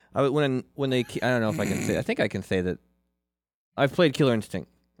when they I don't know if I can say. I think I can say that I've played Killer Instinct.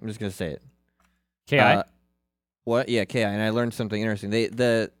 I'm just gonna say it. KI. What? Yeah, KI. And I learned something interesting.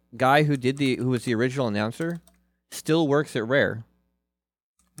 The guy who was the original announcer still works at Rare.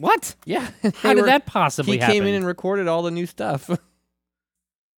 What? Yeah. How did that possibly happen? He came in and recorded all the new stuff.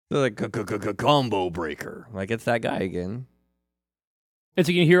 They're like combo breaker. Like it's that guy again. And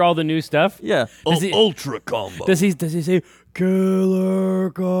so you can hear all the new stuff? Yeah. Ultra combo. Does he say killer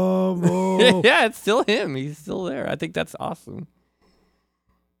combo? Yeah, it's still him. He's still there. I think that's awesome.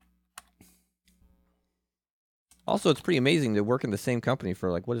 Also, it's pretty amazing to work in the same company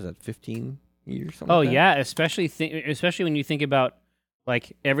for 15 years. Something like that. Yeah, especially when you think about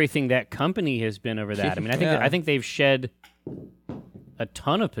like everything that company has been over that. I mean, I think they've shed a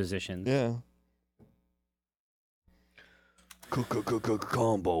ton of positions. Yeah.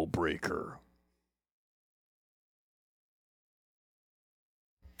 Combo breaker.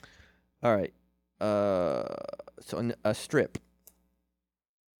 All right. So a strip.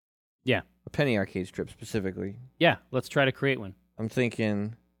 Yeah. A penny arcade strip specifically. Yeah, let's try to create one. I'm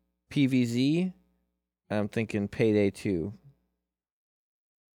thinking PVZ, and I'm thinking Payday 2.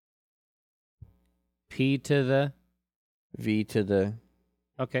 P to the V to the...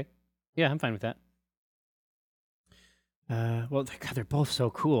 Okay. Yeah, I'm fine with that. Well, God, they're both so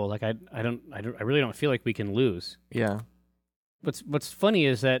cool. Like I really don't feel like we can lose. Yeah. What's funny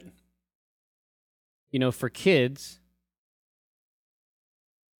is that, for kids,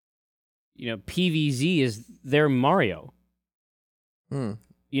 PVZ is their Mario. Hmm.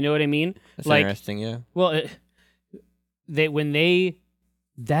 You know what I mean? That's interesting, yeah. Well, they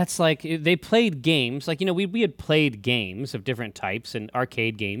played games. Like, we had played games of different types and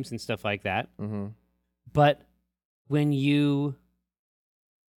arcade games and stuff like that. Mm-hmm. But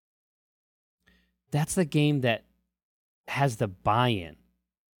that's the game that has the buy-in.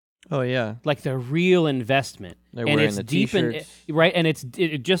 Oh, yeah. Like the real investment. They're wearing the t-shirts. Right, and it's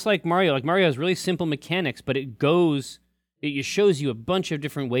just like Mario. Like Mario has really simple mechanics, but it shows you a bunch of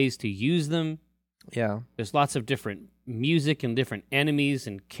different ways to use them. Yeah. There's lots of different music and different enemies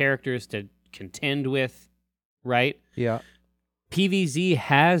and characters to contend with, right? Yeah. PVZ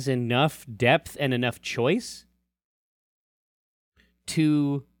has enough depth and enough choice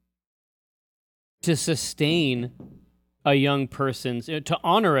to sustain to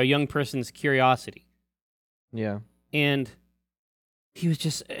honor a young person's curiosity. Yeah. And he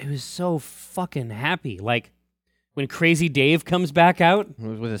was so fucking happy. Like when Crazy Dave comes back out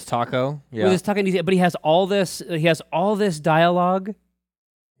with his taco. Yeah. With his taco, but he has all this dialogue.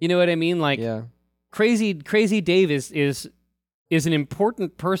 You know what I mean? Like yeah. Crazy Dave is an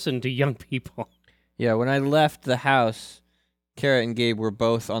important person to young people. Yeah, when I left the house, Kara and Gabe were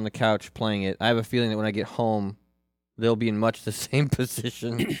both on the couch playing it. I have a feeling that when I get home, they'll be in much the same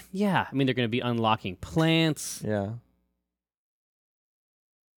position. Yeah, I mean, they're going to be unlocking plants. Yeah.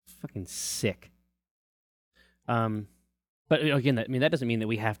 Fucking sick. But again, that doesn't mean that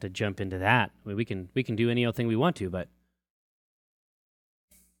we have to jump into that. I mean, we can do any old thing we want to, but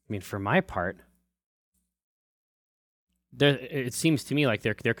I mean, for my part, it seems to me like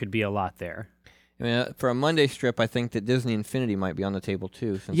there could be a lot there. I mean, for a Monday strip, I think that Disney Infinity might be on the table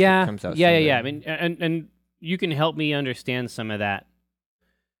too, since it comes out Sunday. Yeah. I mean, and you can help me understand some of that.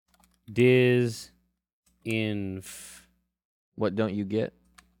 What don't you get?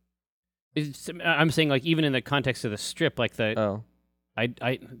 I'm saying, like, even in the context of the strip, like Oh.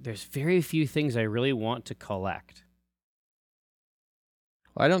 there's very few things I really want to collect.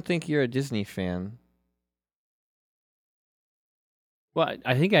 Well, I don't think you're a Disney fan. Well,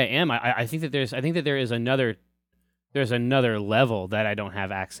 I think I am. I think that there is another level that I don't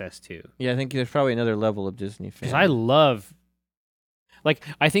have access to. Yeah, I think there's probably another level of Disney fan. Because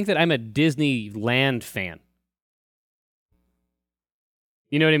I think that I'm a Disneyland fan.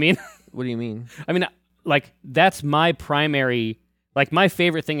 You know what I mean? What do you mean? I mean, like, that's my primary, like, my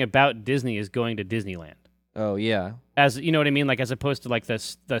favorite thing about Disney is going to Disneyland. Oh, yeah. As, you know what I mean? Like, as opposed to, like, the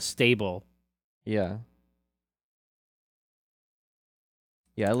stable. Yeah.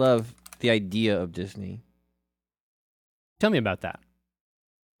 Yeah, I love the idea of Disney. Tell me about that.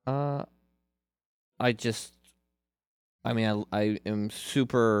 I am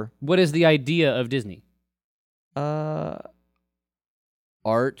super... What is the idea of Disney?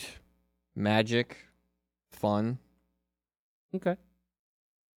 Art, magic, fun. Okay.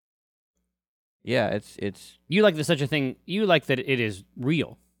 Yeah, it's... You like such a thing... You like that it is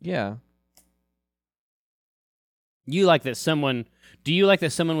real. Yeah. You like that someone... Do you like that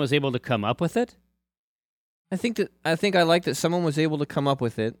someone was able to come up with it? I think I like that someone was able to come up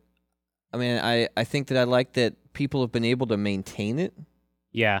with it. I mean, I think that I like that people have been able to maintain it.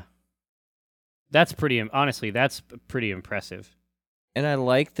 Yeah. That's honestly, that's pretty impressive. And I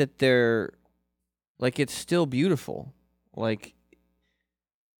like that they're, like, it's still beautiful. Like,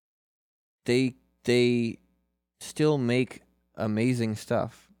 they still make amazing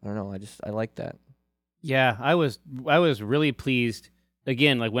stuff. I don't know. I like that. Yeah, I was really pleased.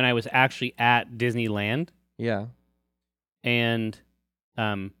 Again, like when I was actually at Disneyland, Yeah. and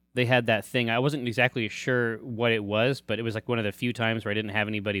they had that thing. I wasn't exactly sure what it was, but it was like one of the few times where I didn't have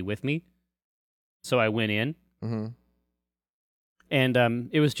anybody with me, so I went in, and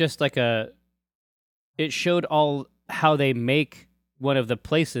it was just like it showed all how they make one of the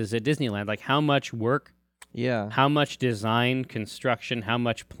places at Disneyland, like how much work, how much design, construction, how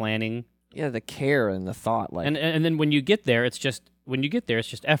much planning. Yeah, the care and the thought, like, and then when you get there, it's just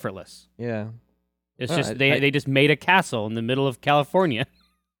effortless. Yeah, it's just they just made a castle in the middle of California.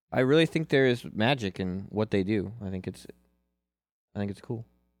 I really think there is magic in what they do. I think it's cool.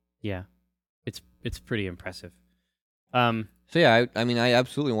 Yeah, it's pretty impressive. So yeah, I mean, I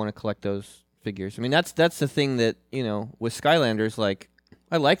absolutely want to collect those figures. I mean, that's the thing that, with Skylanders, like,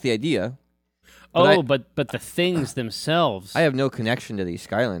 I like the idea. But the things themselves. I have no connection to these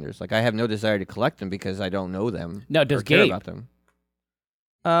Skylanders. Like, I have no desire to collect them because I don't know them. No, does or care Gabe? About them.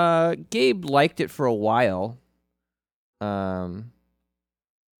 Gabe liked it for a while.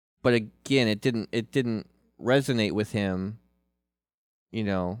 But again, it didn't resonate with him.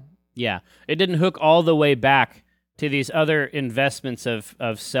 Yeah, it didn't hook all the way back to these other investments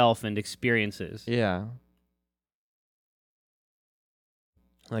of self and experiences. Yeah.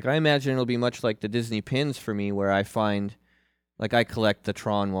 Like, I imagine it'll be much like the Disney pins for me, where I find, like, I collect the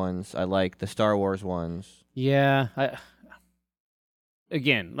Tron ones. I like the Star Wars ones. Yeah.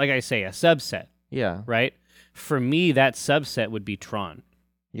 Again, like I say, a subset. Yeah. Right? For me, that subset would be Tron.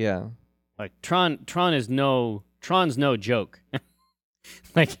 Yeah. Like, Tron's no joke.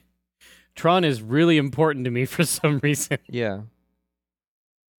 Like, Tron is really important to me for some reason. Yeah.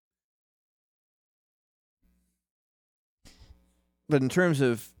 But in terms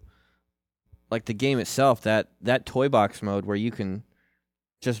of, like, the game itself, that toy box mode where you can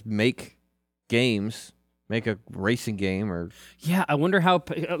just make games, make a racing game, or... Yeah, I wonder how,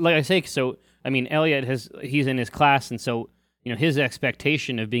 like I say, so, I mean, Elliot he's in his class, and so, his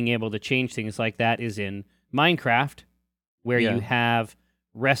expectation of being able to change things like that is in Minecraft, where you have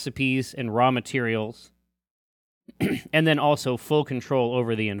recipes and raw materials, and then also full control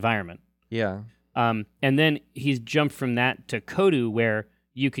over the environment. Yeah. And then he's jumped from that to Kodu, where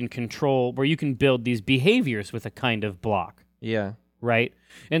you can build these behaviors with a kind of block. Yeah. Right?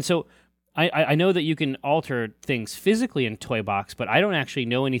 And so I know that you can alter things physically in Toy Box, but I don't actually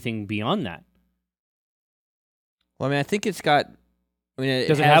know anything beyond that. Well, I mean, I think it's got...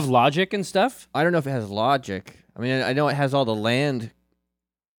 Does it have logic and stuff? I don't know if it has logic. I mean, I know it has all the land,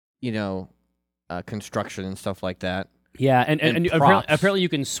 construction and stuff like that. Yeah, and apparently you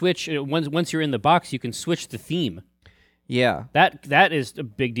can switch once you're in the box. You can switch the theme. Yeah, that is a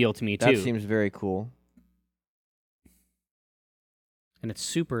big deal to me too. That seems very cool. And it's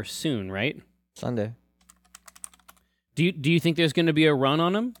super soon, right? Sunday. Do you think there's going to be a run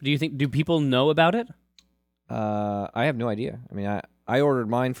on them? Do people know about it? I have no idea. I mean, I ordered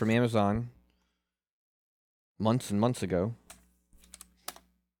mine from Amazon months and months ago.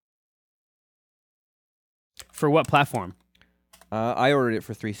 For what platform? I ordered it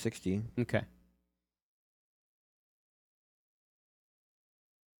for 360. Okay.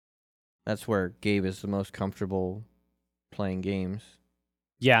 That's where Gabe is the most comfortable playing games.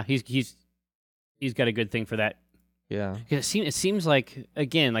 Yeah, he's got a good thing for that. Yeah. It seems like,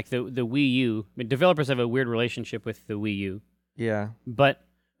 again, like the Wii U. I mean, developers have a weird relationship with the Wii U. Yeah. But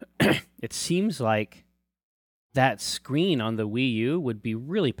it seems like that screen on the Wii U would be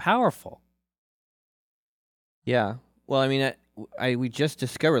really powerful. Yeah. Well, I mean, I just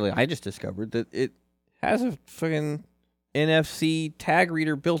discovered that it has a fucking NFC tag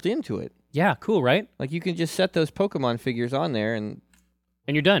reader built into it. Yeah, cool, right? Like, you can just set those Pokemon figures on there, and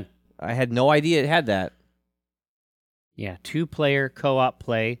you're done. I had no idea it had that. Yeah, 2-player co-op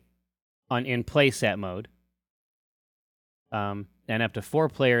play in playset mode. And up to 4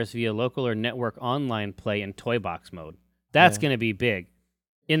 players via local or network online play in Toy Box mode. That's going to be big.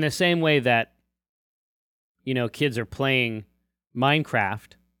 In the same way that, kids are playing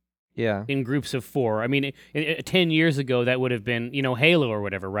Minecraft in groups of 4. I mean, 10 years ago, that would have been, Halo or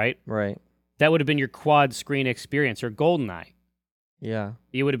whatever, right? Right. That would have been your quad screen experience, or GoldenEye. Yeah.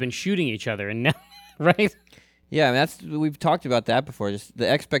 You would have been shooting each other, and now, right? Yeah, I mean, we've talked about that before. Just the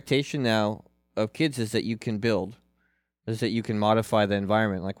expectation now of kids is that you can build. is that you can modify the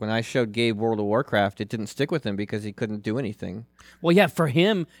environment. Like when I showed Gabe World of Warcraft, it didn't stick with him because he couldn't do anything. Well, yeah, for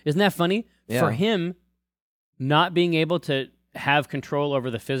him, isn't that funny? Yeah. For him, not being able to have control over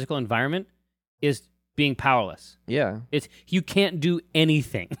the physical environment is being powerless. Yeah. It's you can't do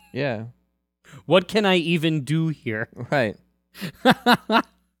anything. Yeah. What can I even do here? Right.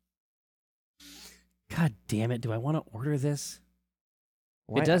 God damn it, do I want to order this?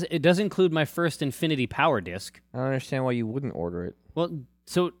 Why? It does include my first Infinity Power Disc. I don't understand why you wouldn't order it. Well,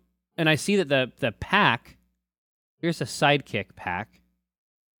 so and I see that the pack, here's a Sidekick pack.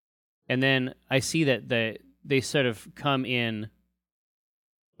 And then I see that they sort of come in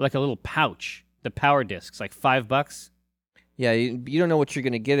like a little pouch, the power discs, like $5. Yeah, you don't know what you're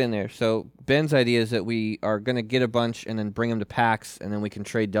going to get in there. So Ben's idea is that we are going to get a bunch and then bring them to packs, and then we can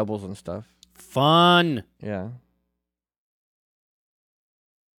trade doubles and stuff. Fun. Yeah.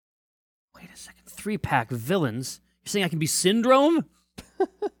 Wait a second. 3-pack villains? You're saying I can be Syndrome?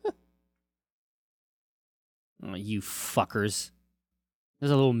 Oh, you fuckers.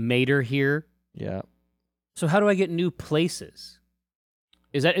 There's a little mater here. Yeah. So how do I get new places?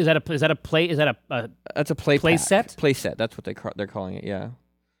 Is that a That's a play play pack. set? Play set. That's what they're calling it. Yeah.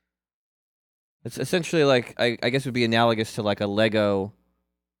 It's essentially like I guess it would be analogous to like a Lego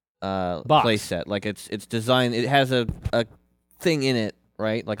box. play set. Like it's designed. It has a thing in it,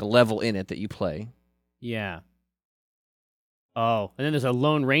 right? Like a level in it that you play. Yeah. Oh, and then there's a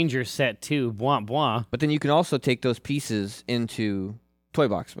Lone Ranger set too. Bwah bwah. But then you can also take those pieces into toy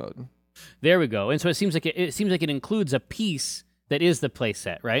box mode. There we go. And so it seems like it includes a piece that is the play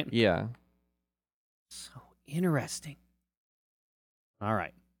set, right? Yeah. So interesting. All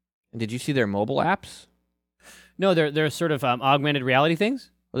right. And did you see their mobile apps? No, they're sort of augmented reality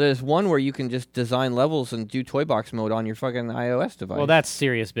things. Well, there's one where you can just design levels and do toy box mode on your fucking iOS device. Well, that's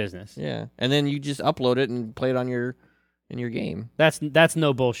serious business. Yeah, and then you just upload it and play it on in your game. That's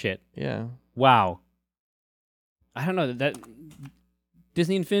no bullshit. Yeah. Wow. I don't know that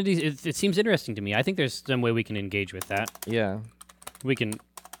Disney Infinity. It seems interesting to me. I think there's some way we can engage with that. Yeah. We can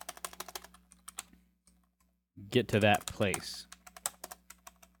get to that place.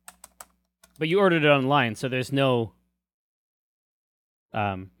 But you ordered it online, so there's no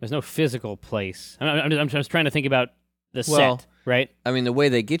physical place. I'm just trying to think about the set, right? I mean, the way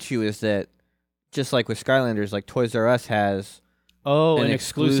they get you is that just like with Skylanders, like Toys R Us has an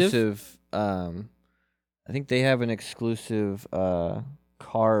exclusive. I think they have an exclusive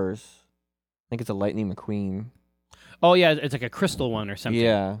Cars. I think it's a Lightning McQueen. Oh yeah, it's like a crystal one or something.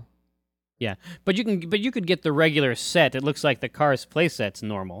 Yeah. Yeah, but you could get the regular set. It looks like the Cars playset's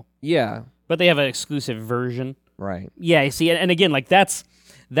normal. Yeah. But they have an exclusive version. Right. Yeah, you see, and again, like that's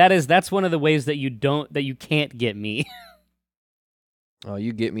one of the ways that you can't get me. Oh,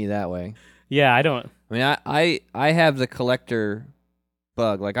 you get me that way. Yeah, I don't. I mean, I have the collector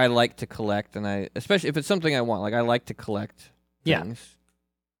bug. Like I like to collect, and especially if it's something I want. Like I like to collect things.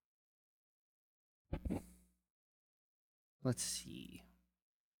 Yeah. Let's see.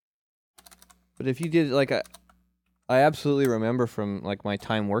 But if you did like I absolutely remember from like my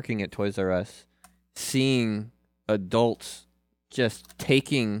time working at Toys R Us seeing adults just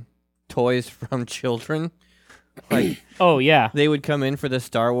taking toys from children. Like oh yeah. They would come in for the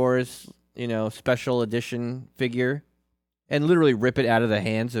Star Wars, special edition figure and literally rip it out of the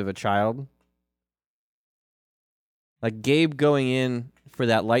hands of a child. Like Gabe going in for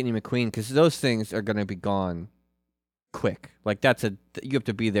that Lightning McQueen, because those things are going to be gone quick. Like you have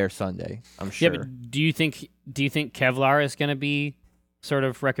to be there Sunday, I'm sure. Yeah, but do you think Kevlar is going to be sort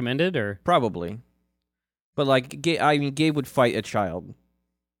of recommended or probably? But like Gabe would fight a child.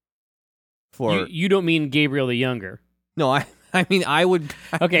 For you don't mean Gabriel the Younger? No, I mean I would.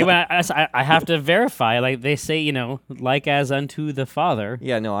 Okay, but I have to verify. Like they say, like as unto the Father.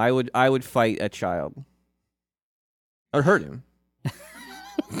 Yeah, no, I would fight a child or hurt him.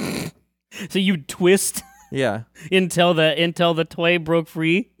 So you twist. Yeah. Until the toy broke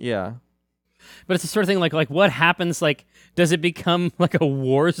free. Yeah. But it's the sort of thing like what happens? Like, does it become like a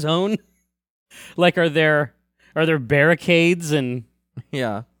war zone? Like, are there barricades and?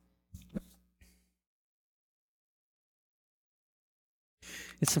 Yeah.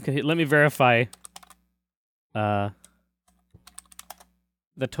 It's okay. Let me verify. The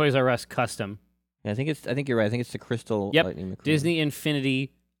Toys R Us custom. Yeah, I think you're right. I think it's the Crystal Lightning McQueen. Disney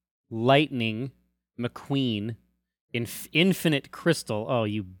Infinity Lightning McQueen, Infinite Crystal. Oh,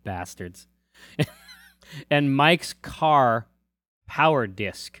 you bastards! And Mike's Car Power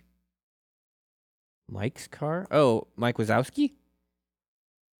Disc. Mike's car? Oh, Mike Wazowski?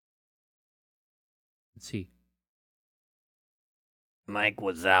 Let's see. Mike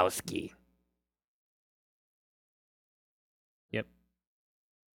Wazowski.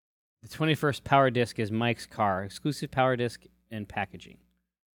 The 21st power disc is Mike's car. Exclusive power disc and packaging.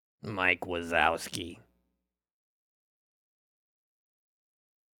 Mike Wazowski.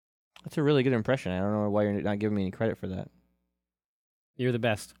 That's a really good impression. I don't know why you're not giving me any credit for that. You're the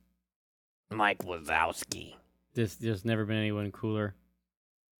best. Mike Wazowski. There's never been anyone cooler.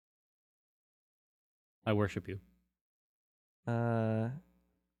 I worship you.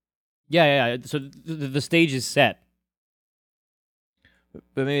 Yeah. So the stage is set.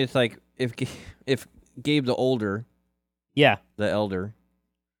 But maybe it's like if Gabe the older, Yeah. the elder,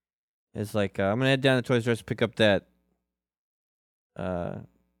 is like, I'm gonna head down to Toys R Us to pick up that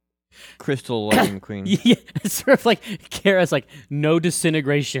Crystal Lightning McQueen. Yeah, it's sort of like Kara's like, no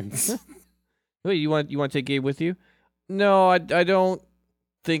disintegrations. Wait, you want to take Gabe with you? No, I don't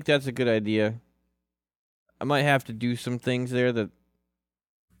think that's a good idea. I might have to do some things there that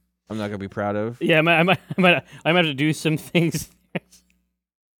I'm not gonna be proud of. Yeah, I might have to do some things.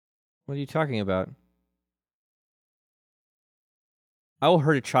 What are you talking about? I will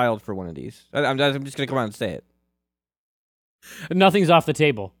hurt a child for one of these. I'm just gonna come out and say it. Nothing's off the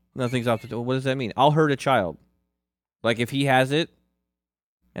table. Nothing's off the table. What does that mean? I'll hurt a child. Like if he has it,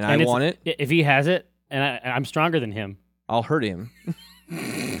 and I want it. If he has it, and I'm stronger than him, I'll hurt him.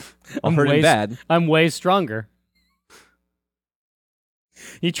 I'll hurt him bad. I'm way stronger.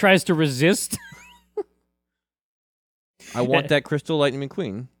 He tries to resist. I want that Crystal Lightning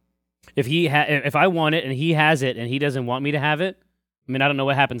McQueen. If I want it and he has it and he doesn't want me to have it, I mean, I don't know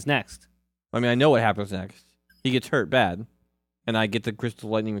what happens next. I mean, I know what happens next. He gets hurt bad, and I get the Crystal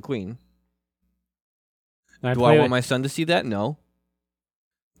Lightning McQueen. Do I want my son to see that? No.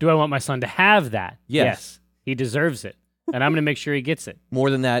 Do I want my son to have that? Yes. He deserves it, and I'm going to make sure he gets it. More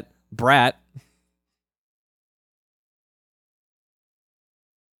than that, brat.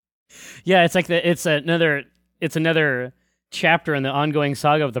 Yeah, it's like it's another chapter in the ongoing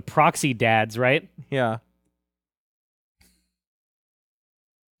saga of the proxy dads, right? Yeah.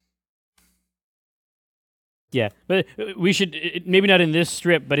 Yeah, but we should, maybe not in this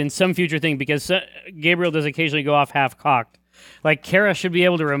strip, but in some future thing, because Gabriel does occasionally go off half-cocked. Like, Kara should be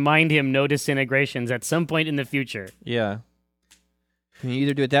able to remind him no disintegrations at some point in the future. Yeah. You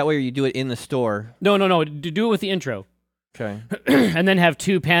either do it that way or you do it in the store. No. Do it with the intro. Okay. And then have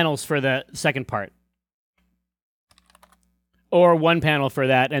 2 panels for the second part. Or 1 panel for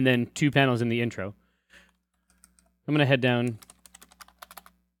that, and then 2 panels in the intro. I'm going to head down.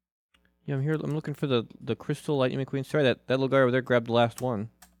 Yeah, I'm here. I'm looking for the Crystal Lightning McQueen. Sorry, that little guy over there grabbed the last one.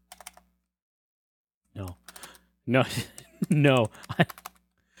 No. No. What,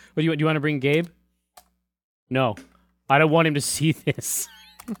 do you want to bring Gabe? No. I don't want him to see this.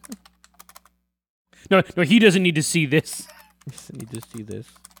 No, he doesn't need to see this. He doesn't need to see this.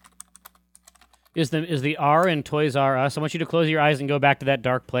 Is the R in Toys R Us? I want you to close your eyes and go back to that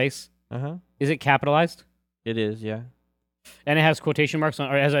dark place. Uh-huh. Is it capitalized? It is, yeah. And it has quotation marks on,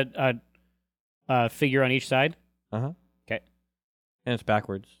 or it has a figure on each side? Uh-huh. Okay. And it's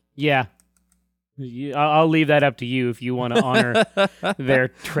backwards. Yeah. I'll leave that up to you if you want to honor their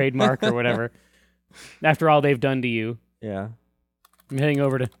trademark or whatever. After all they've done to you. Yeah. I'm heading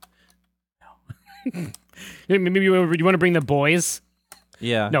over to... Maybe you want to bring the boys?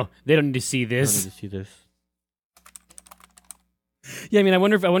 Yeah. No, they don't need to see this. They don't need to see this. Yeah, I mean, I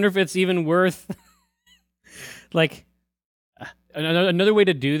wonder if it's even worth... like, another way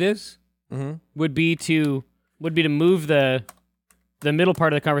to do this would be to move the middle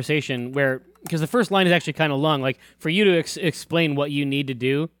part of the conversation where... Because the first line is actually kind of long. Like, for you to explain what you need to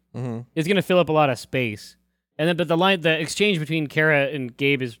do is going to fill up a lot of space. And then, but the exchange between Kara and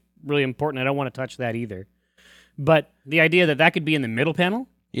Gabe is really important. I don't want to touch that either. But the idea that could be in the middle panel.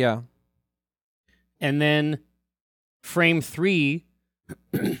 Yeah. And then frame 3,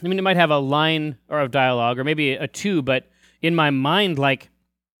 I mean, it might have a line or of dialogue or maybe a 2, but in my mind, like,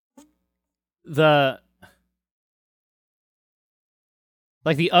 the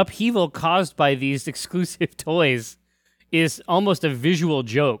upheaval caused by these exclusive toys is almost a visual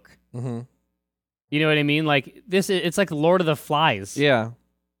joke. Mm-hmm. You know what I mean? Like it's like Lord of the Flies. Yeah.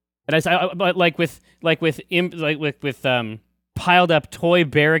 And but with piled up toy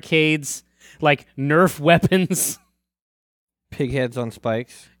barricades, like Nerf weapons, pig heads on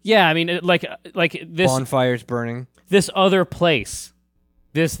spikes. Yeah, I mean, like this bonfires burning. This other place,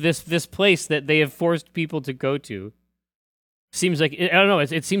 this place that they have forced people to go to. Seems like, I don't know,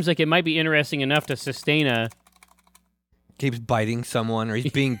 it seems like it might be interesting enough to sustain a... Keeps biting someone, or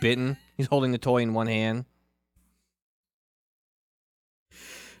he's being bitten. He's holding the toy in one hand.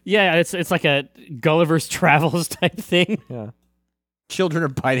 Yeah, it's like a Gulliver's Travels type thing. Yeah. Children are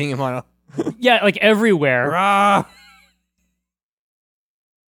biting him on a... Yeah, like everywhere. Rah!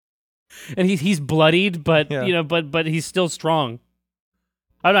 and he's bloodied, but Yeah. but he's still strong.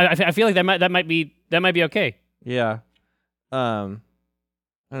 I don't know. I feel like that might be okay. Yeah. I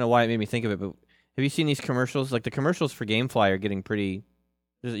don't know why it made me think of it, but have you seen these commercials? Like the commercials for GameFly are getting pretty.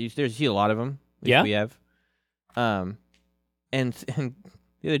 You see a lot of them. At least Yeah. we have. And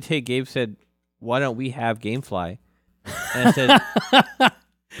the other day Gabe said, "Why don't we have GameFly?" And I said,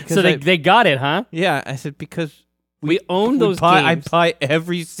 So they got it, huh? "Yeah." I said because we own those I games. buy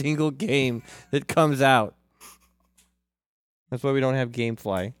every single game that comes out. That's why we don't have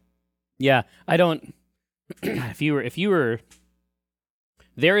GameFly. Yeah, I don't. if you were,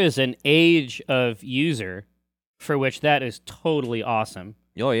 there is an age of user for which that is totally awesome.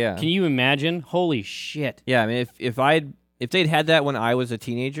 Oh yeah. Can you imagine? Holy shit! Yeah, I mean, if they'd had that when I was a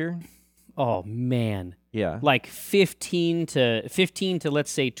teenager, Oh man, yeah, like 15 to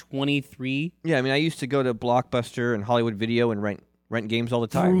let's say 23. yeah. I mean, I used to go to Blockbuster and Hollywood Video and rent games all the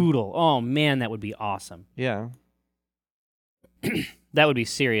time. Brutal. Oh man, that would be awesome. Yeah, That would be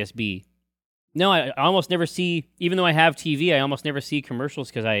serious B. No, I almost never see, even though I have TV, I almost never see commercials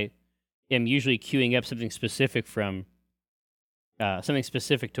because I am usually queuing up something specific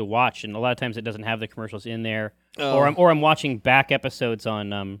to watch, and a lot of times it doesn't have the commercials in there, or I'm watching back episodes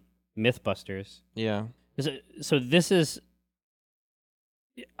on MythBusters. yeah. So this is,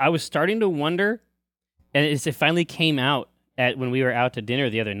 I was starting to wonder, and it finally came out when we were out to dinner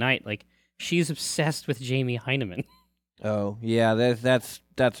the other night. Like, she's obsessed with Jamie Heineman. Oh yeah,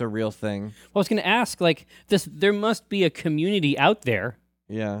 that's a real thing. Well, I was going to ask, like, there must be a community out there,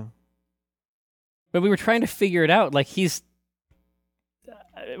 Yeah, but we were trying to figure it out. Like, he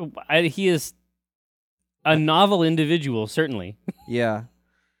is a novel individual, certainly. yeah,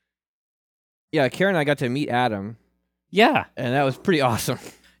 yeah. Karen and I got to meet Adam, Yeah, and that was pretty awesome.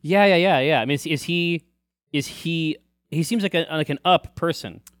 yeah. I mean, is he? He seems like an up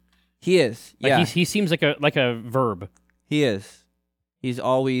person. He is. Like Yeah, he seems like a verb. he is. He's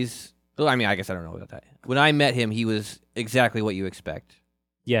always. Well, I mean, I guess I don't know about that. When I met him, he was exactly what you expect.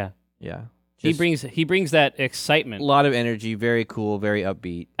 Yeah. Yeah, He Just brings that a excitement. lot of energy. Very cool. Very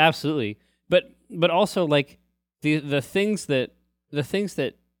upbeat. Absolutely. But also like the things that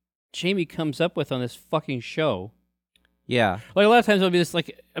Jamie comes up with on this fucking show. Yeah, Like a lot of times it'll be this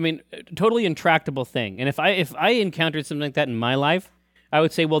like, I mean, totally intractable thing. And if I encountered something like that in my life, I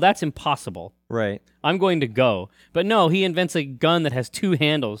would say, well, that's impossible. right. I'm going to go. But no, he invents a gun that has two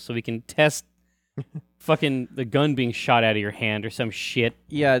handles so we can test fucking the gun being shot out of your hand or some shit.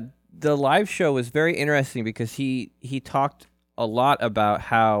 Yeah, the live show was very interesting because he talked a lot about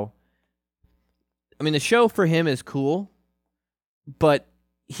how, I mean, the show for him is cool, but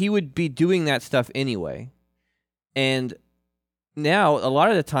he would be doing that stuff anyway. And now, a lot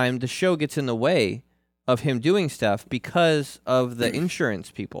of the time, the show gets in the way of him doing stuff because of the insurance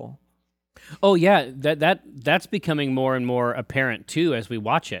people. Oh yeah, that's becoming more and more apparent too as we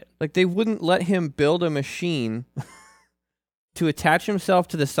watch it. Like, they wouldn't let him build a machine to attach himself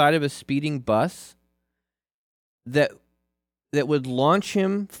to the side of a speeding bus that would launch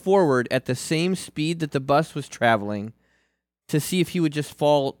him forward at the same speed that the bus was traveling to see if he would just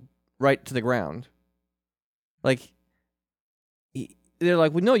fall right to the ground. Like, they're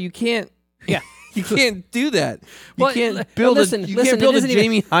like, well, no, you can't. Yeah. You can't do that. You Well, can't build listen, a it Jamie isn't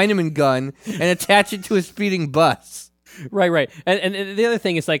even- Heineman gun and attach it to a speeding bus. Right. And the other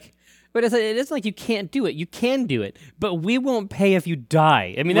thing is like, but it isn't like you can't do it. You can do it, but we won't pay if you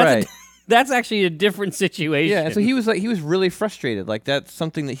die. I mean, that's Right. that's actually a different situation. Yeah, so he was really frustrated. Like, that's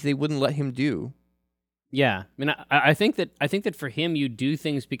something that they wouldn't let him do. Yeah. I mean, I think that for him, you do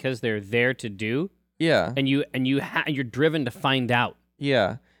things because they're there to do, Yeah. and you're driven to find out.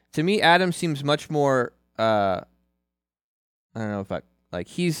 Yeah. To me, Adam seems much more. I don't know if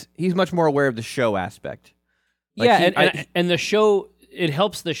he's much more aware of the show aspect. Like, Yeah, and the show, it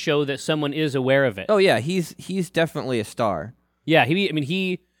helps the show that someone is aware of it. Oh yeah, he's definitely a star. Yeah,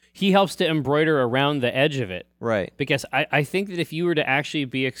 he helps to embroider around the edge of it. Right. Because I think that if you were to actually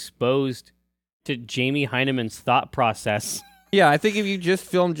be exposed to Jamie Heineman's thought process, Yeah, I think if you just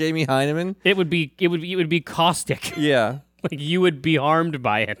filmed Jamie Heineman, it would be caustic. yeah, Like, you would be harmed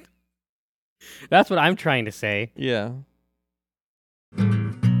by it. That's what I'm trying to say. yeah.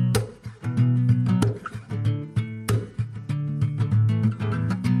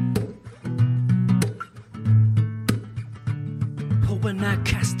 When I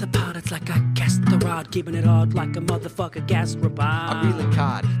cast the pot, it's like I cast the rod, keeping it hard like a motherfucker gas robot. I'm reeling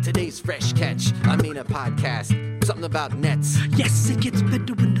cod, today's fresh catch. I mean a podcast, something about nets. Yes, it gets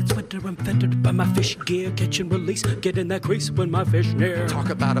better when it's winter unfettered by my fish gear. Catch and release, get in that crease when my fish near. Talk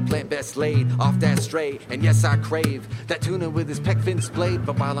about a plant best laid off that stray. And yes, I crave that tuna with his peck fin displayed.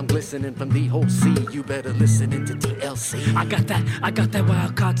 But while I'm glistening from the whole sea, you better listen into TLC. I got that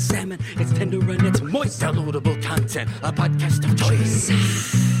wild caught salmon. It's tender and it's moist. Downloadable content, a podcast of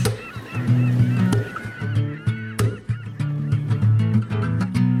choice.